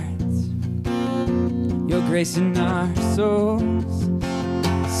hearts, your grace in our souls.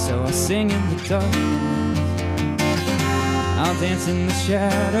 So I'll sing in the darkness, I'll dance in the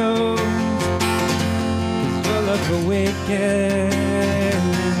shadows, 'cause your love awakens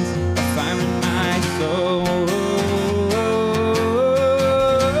a fire in my soul.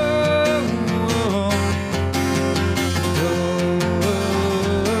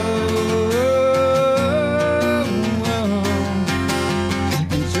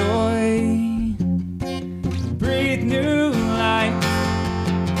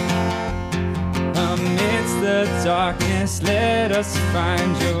 Darkness, let us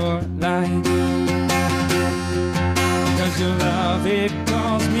find your light, 'cause your love, it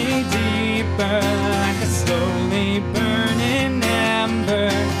calls me deeper, like a slowly burning ember.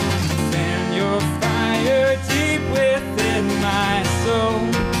 Fan your fire deep within my soul.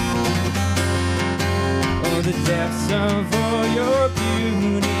 Oh, the depths of all your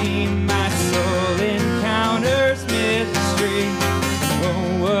beauty, my soul encounters mystery.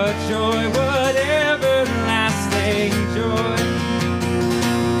 Oh, what joy, what everlasting joy,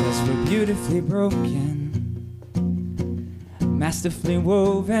 'cause we're beautifully broken, masterfully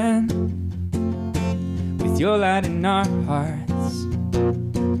woven, with your light in our hearts,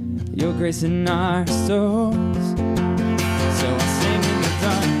 your grace in our souls. So I'll sing in the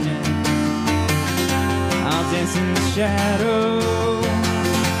darkness, I'll dance in the shadows,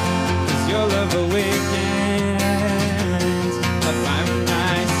 'cause your love awakens a fire in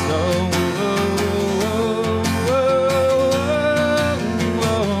my soul.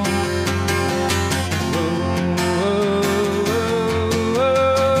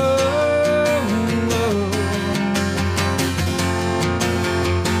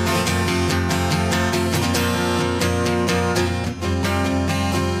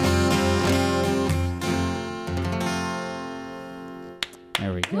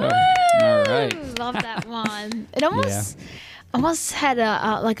 go. All right. Love that one. It almost had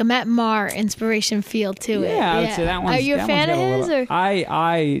a Matt Maher inspiration feel to it. Yeah, I would say that one. Are you a fan of his? Or?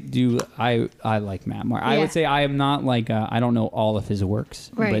 I do. I like Matt Maher. I would say I am not like I don't know all of his works,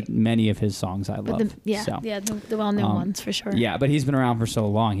 but many of his songs I love. The well-known ones for sure. Yeah, but he's been around for so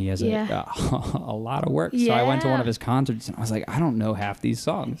long. He has a lot of work. So I went to one of his concerts and I was like, I don't know half these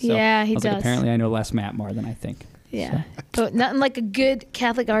songs. So he does. Like, apparently, I know less Matt Maher than I think. Yeah, but nothing like a good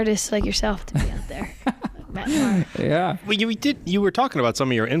Catholic artist like yourself to be out there. Matt Maher. Yeah. Well, you were talking about some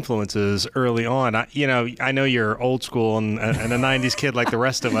of your influences early on. I know you're old school and a '90s kid like the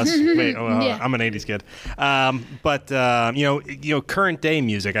rest of us. Wait, I'm an '80s kid. But current day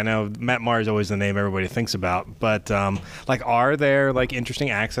music. I know Matt Maher is always the name everybody thinks about. But are there like interesting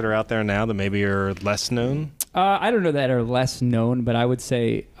acts that are out there now that maybe are less known? I don't know that are less known, but I would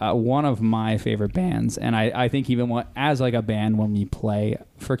say one of my favorite bands, and I think even as like a band when we play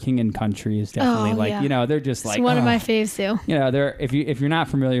For King and Country is definitely they're just like it's one of my faves too. They're if you're not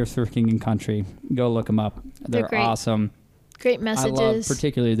familiar with For King and Country, go look them up. They're awesome. Great messages. I love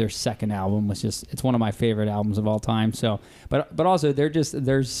particularly their second album it's one of my favorite albums of all time. So, but also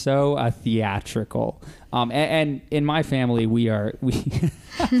they're so theatrical. And in my family we are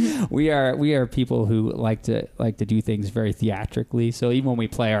people who like to do things very theatrically. So even when we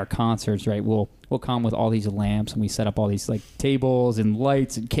play our concerts, right, we'll come with all these lamps and we set up all these like tables and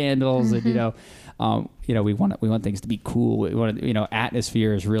lights and candles and we want things to be cool. We want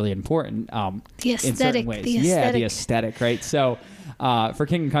atmosphere is really important. The aesthetic, in certain ways. The aesthetic, right? So for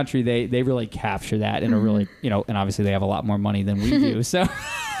King and Country, they really capture that in a really and obviously they have a lot more money than we do, so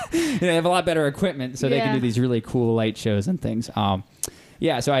they have a lot better equipment, so they can do these really cool light shows and things. So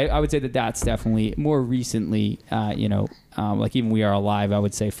I would say that's definitely more recently, like even We Are Alive, I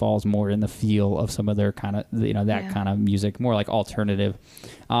would say falls more in the feel of some of their kind of, kind of music, more like alternative.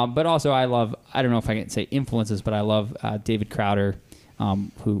 But also I don't know if I can say influences, but I love David Crowder,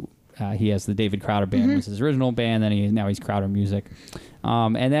 who he has the David Crowder Band, was his original band, then now he's Crowder Music.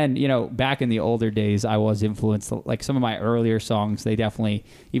 And then, back in the older days, I was influenced, like some of my earlier songs, they definitely,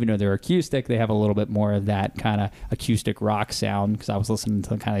 even though they're acoustic, they have a little bit more of that kind of acoustic rock sound, because I was listening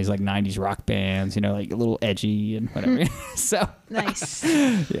to kind of these like 90s rock bands, like a little edgy and whatever. So nice.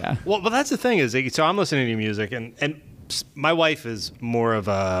 Yeah. Well, that's the thing is, so I'm listening to your music, and my wife is more of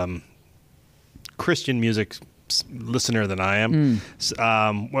a Christian music listener than I am.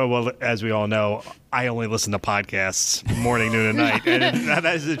 Well, as we all know, I only listen to podcasts morning, noon, and night, and that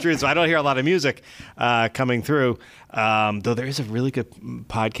is the truth. So I don't hear a lot of music coming through. Though there is a really good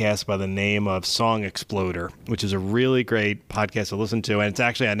podcast by the name of Song Exploder, which is a really great podcast to listen to, and it's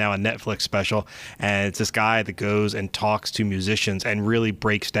actually now a Netflix special. And it's this guy that goes and talks to musicians and really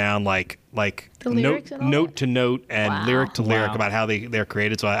breaks down like note to note and lyric to lyric about how they're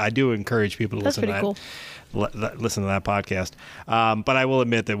created. So I do encourage people to listen to that. Cool. Listen to that podcast. But I will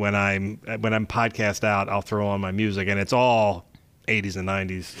admit that when I'm podcast out, I'll throw on my music, and it's all 80s and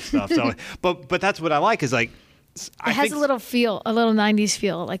 90s stuff. So, but that's what I like is like. It has a little 90s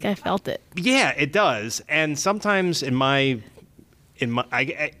feel. Like I felt it. Yeah, it does. And sometimes listen,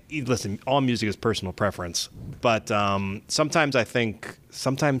 all music is personal preference, but sometimes I think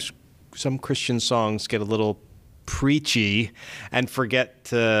some Christian songs get a little preachy and forget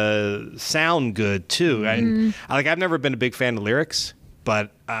to sound good too. And I've never been a big fan of lyrics,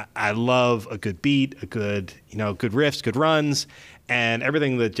 but I love a good beat, a good good riffs, good runs, and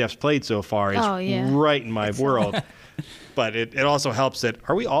everything that Jeff's played so far is right in my world. But it also helps that,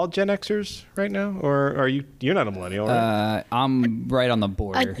 are we all Gen Xers right now? Or are you're not a millennial, right? I'm right on the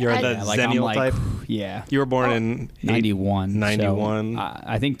border. You're the Zennial type? Yeah. You were born in 91. 91. So,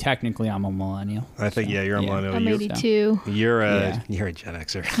 I think technically I'm a millennial. I think, you're a millennial. I'm 82. You're a Gen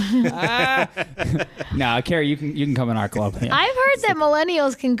Xer. No, Carrie, you can come in our club. Yeah. I've heard that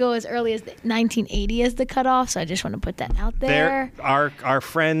millennials can go as early as 1980 as the cutoff, so I just want to put that out there. Our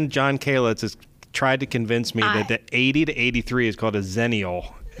friend John Kalitz has tried to convince me that the 80 to 83 is called a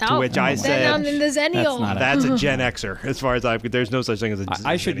Zennial. To which I said, I'm in the Zennial. That's a Gen Xer, as far as there's no such thing as a Zennial.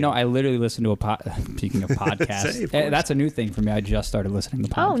 I should know. I literally listen to speaking of podcasts, that's a new thing for me. I just started listening to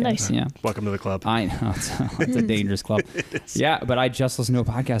podcasts. Oh, nice. Yeah. Welcome to the club. I know. It's a dangerous club. Yeah, but I just listened to a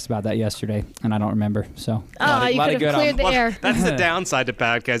podcast about that yesterday, and I don't remember. So, you could have cleared the air. That's the downside to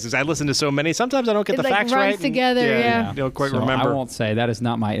podcasts, is I listen to so many. Sometimes I don't get the facts right. It runs together, yeah. Don't quite remember. I won't say. That is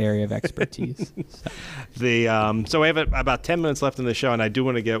not my area of expertise. So we have about 10 minutes left in the show, and I do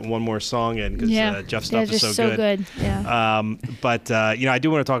want to get one more song in because Jeff's stuff is so good. Yeah. But I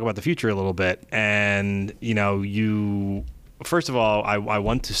do want to talk about the future a little bit, and you first of all, I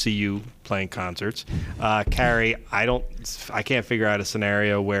want to see you playing concerts. Carrie, I can't figure out a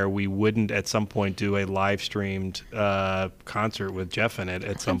scenario where we wouldn't at some point do a live streamed concert with Jeff in it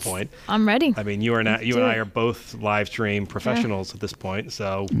at some point. I'm ready. I mean, you and I are both live stream professionals at this point,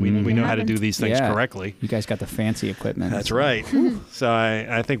 so we know how to do these things correctly. You guys got the fancy equipment. That's right. So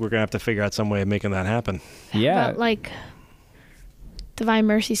I think we're going to have to figure out some way of making that happen. Yeah. But like Divine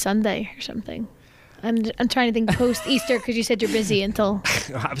Mercy Sunday or something. I'm trying to think post Easter because you said you're busy until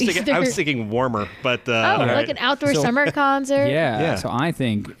I Easter. was thinking warmer, but like an outdoor summer concert. Yeah. So I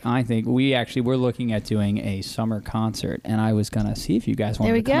think we're looking at doing a summer concert, and I was gonna see if you guys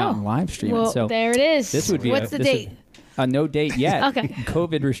wanted to come out and live stream it. So there it is. This would be What's the date? No date yet. Okay.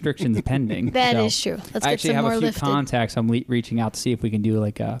 COVID restrictions pending. That is true. Let's I get actually some have more a few lifted. contacts. I'm reaching out to see if we can do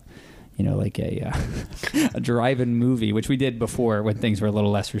like a drive-in movie, which we did before when things were a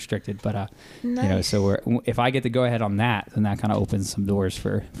little less restricted. But nice. So if I get to go ahead on that, then that kind of opens some doors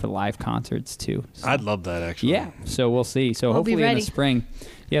for live concerts too. So, I'd love that actually. yeah. So we'll see. So We'll be hopefully in ready. the spring.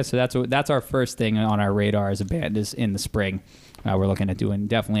 Yeah. So that's our first thing on our radar as a band is in the spring. We're looking at doing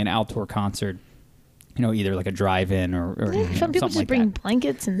definitely an outdoor concert. Either like a drive-in or some people something just like bring that.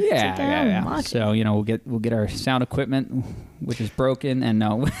 blankets and sit down and watch So we'll get our sound equipment, which is broken, and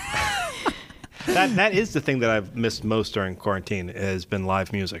no. That is the thing that I've missed most during quarantine has been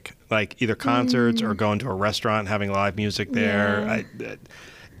live music, like either concerts or going to a restaurant and having live music there. Yeah.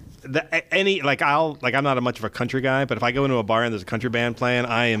 I'm not much of a country guy, but if I go into a bar and there's a country band playing,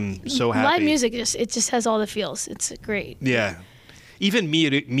 I am so happy. Live music just has all the feels. It's great. Yeah. Even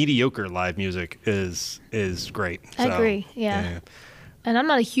mediocre live music is great. I agree. Yeah. And I'm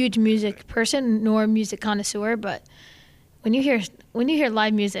not a huge music person nor a music connoisseur, but when you hear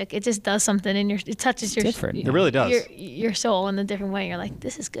live music, it just does something in it touches your different. It really does. Your soul in a different way. You're like,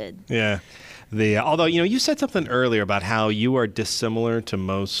 this is good. Yeah. Although you said something earlier about how you are dissimilar to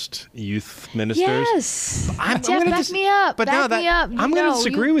most youth ministers. Yes. Jeff, back me up. But back me up. I'm going to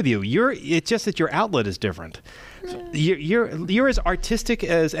disagree with you. It's just that your outlet is different. You're as artistic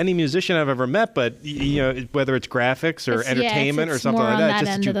as any musician I've ever met, but whether it's graphics or entertainment or it's something more like on that,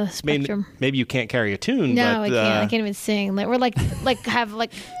 that end of the spectrum. Maybe you can't carry a tune. No, but, I can't. I can't even sing. We're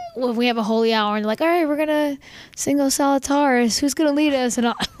when we have a holy hour and like, all right, we're gonna sing O Solitaris. Who's gonna lead us?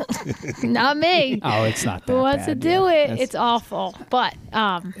 And not me. Oh, it's not that Who wants to bad, do it? That's- It's awful. But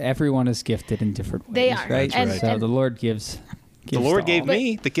everyone is gifted in different ways. They are. Right. And- So the Lord gives. The Lord gave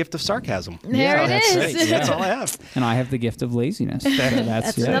me the gift of sarcasm. there it that's is. right. That's all I have. And I have the gift of laziness. So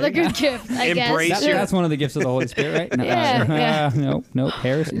That's another good gift, I Embrace guess. your- That's one of the gifts of the Holy Spirit, right? No, Yeah. Nope.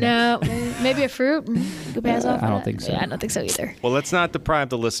 Heresy. No, maybe a fruit. You could pass off. I on don't that. think so. Yeah, I don't think so either. Well, let's not deprive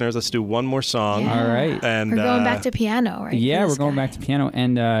the listeners. Let's do one more song. Yeah. All right. And We're going back to piano, right? Yeah, for we're this going guy. back to piano,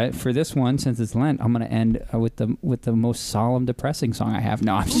 and for this one, since it's Lent, I'm going to end with the most solemn, depressing song I have.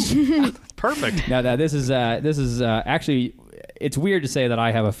 No, I'm just, perfect. no, this is actually. It's weird to say that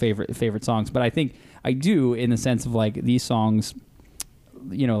I have a favorite songs, but I think I do in the sense of like these songs,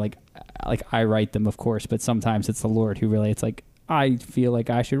 like I write them, of course, but sometimes it's the Lord who really. It's like I feel like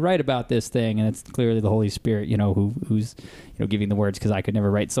I should write about this thing, and it's clearly the Holy Spirit, who's giving the words because I could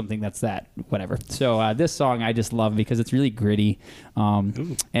never write something that's that whatever. So this song I just love because it's really gritty,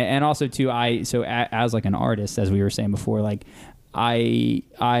 and also too as like an artist, as we were saying before, like.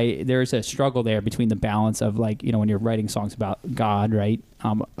 There's a struggle there between the balance of like, when you're writing songs about God, right?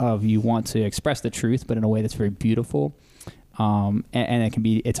 Of you want to express the truth, but in a way that's very beautiful. And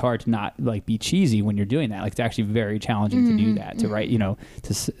it's hard to not like be cheesy when you're doing that. Like it's actually very challenging to do that, to write,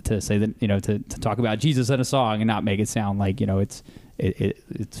 to say that, to talk about Jesus in a song and not make it sound like,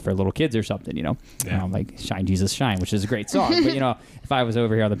 it's for little kids or something, like Shine Jesus Shine, which is a great song. But if I was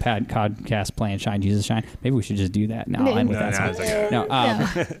over here on the podcast playing Shine Jesus Shine, maybe we should just do that. No, I'll end with that song. It's No.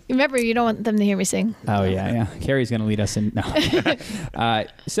 Remember, you don't want them to hear me sing. Oh yeah. Carrie's gonna lead us in. No.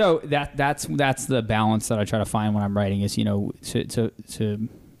 So that's the balance that I try to find when I'm writing is to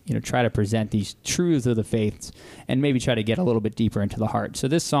try to present these truths of the faiths and maybe try to get a little bit deeper into the heart. So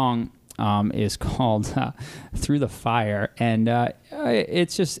this song is called Through the Fire, and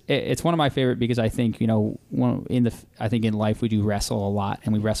it's one of my favorite because I think I think in life we do wrestle a lot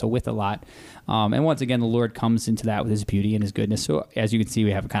and we wrestle with a lot, and once again the Lord comes into that with His beauty and His goodness. So as you can see,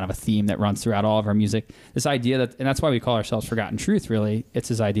 we have kind of a theme that runs throughout all of our music. This idea and that's why we call ourselves Forgotten Truth. Really, it's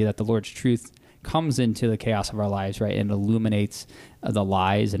this idea that the Lord's truth comes into the chaos of our lives, right, and illuminates the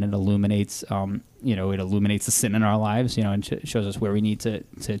lies, and it illuminates it illuminates the sin in our lives, and shows us where we need to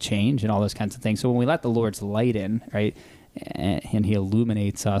change and all those kinds of things. So when we let the Lord's light in, right, and He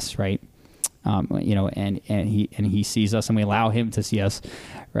illuminates us, right, and He sees us, and we allow Him to see us,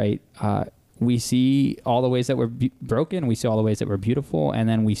 right, we see all the ways that we're broken, we see all the ways that we're beautiful, and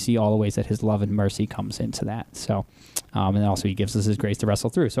then we see all the ways that his love and mercy comes into that. So, and also he gives us his grace to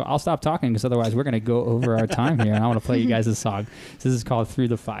wrestle through. So I'll stop talking because otherwise we're going to go over our time here, and I want to play you guys a song. So this is called Through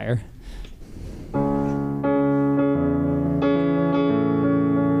the Fire.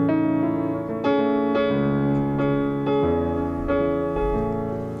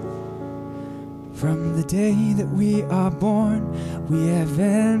 From the day that we are born, we have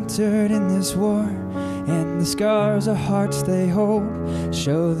entered in this war, and the scars our hearts they hold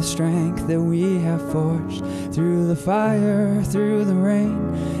show the strength that we have forged. Through the fire, through the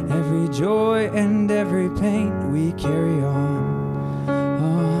rain, every joy and every pain, we carry on.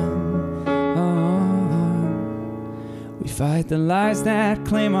 We fight the lies that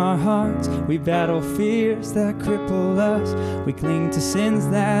claim our hearts. We battle fears that cripple us. We cling to sins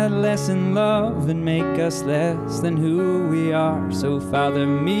that lessen love and make us less than who we are. So Father,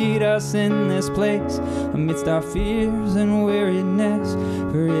 meet us in this place amidst our fears and weariness,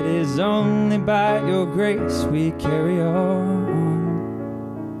 for it is only by your grace we carry on.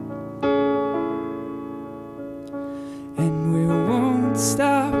 And we won't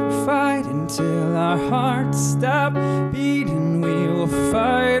stop fighting till our hearts stop beating. We will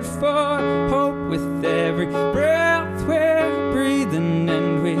fight for hope with every breath we're breathing,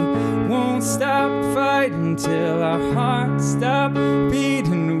 and we won't stop fighting till our hearts stop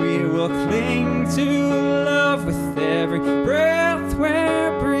beating. We will cling to love with every breath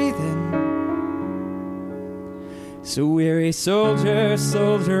we're breathing. So weary soldier,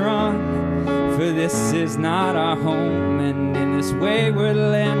 soldier on, for this is not our home, and in this wayward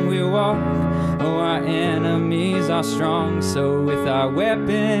land we walk. Oh, our enemies are strong, so with our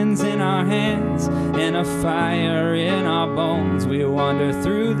weapons in our hands and a fire in our bones, we wander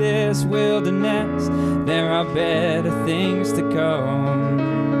through this wilderness. There are better things to come,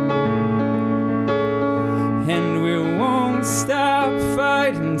 and we won't stop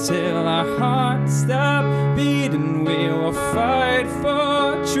fighting till our hearts stop beating. We will fight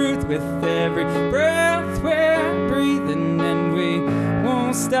for truth with every breath we're breathing, and we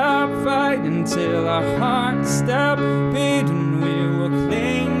won't stop fighting till our hearts stop beating. We will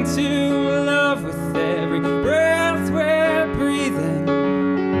cling to love with every breath we're breathing,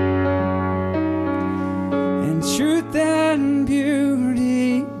 and truth and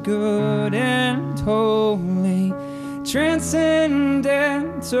beauty, good and holy,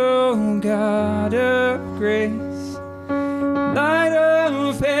 transcendental God of grace, light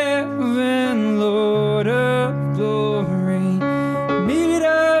of heaven, Lord of glory, meet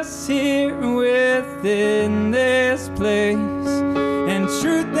us here within this place. And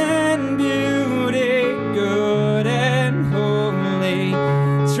truth and beauty, good and holy,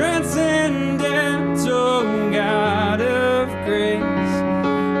 transcendental God of grace,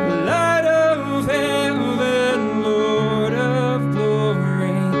 light of heaven, Lord of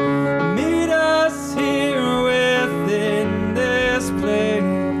glory, meet us here within this place,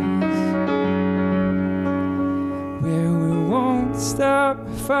 where we won't stop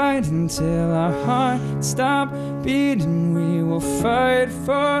fighting till our hearts stop beating. We will fight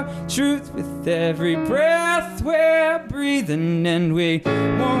for truth with every breath we're breathing, and we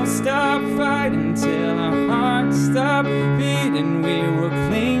won't stop fighting till our hearts stop beating. We will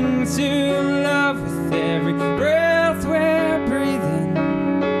cling to love with every breath we're breathing.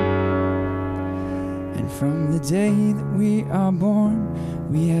 And from the day that we are born,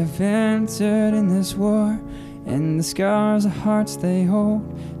 we have entered in this war, and the scars our hearts they hold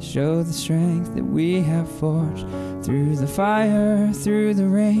show the strength that we have forged. Through the fire, through the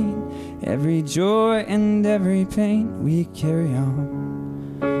rain, every joy and every pain, we carry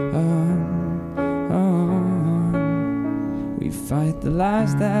on, on. We fight the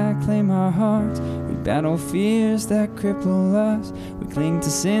lies that claim our hearts. We battle fears that cripple us. We cling to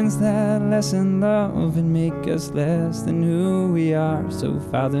sins that lessen love and make us less than who we are. So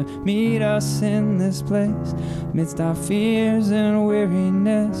Father, meet us in this place amidst our fears and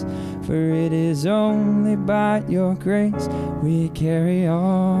weariness, for it is only by your grace we carry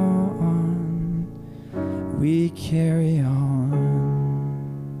on, we carry on.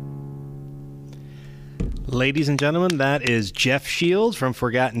 Ladies and gentlemen, that is Jeff Shields from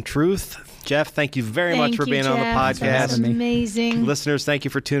Forgotten Truth. Jeff, thank you very much for being on the podcast. That's amazing. Listeners, thank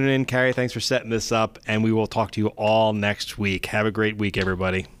you for tuning in. Carrie, thanks for setting this up, and we will talk to you all next week. Have a great week,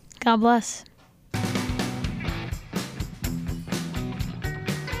 everybody. God bless.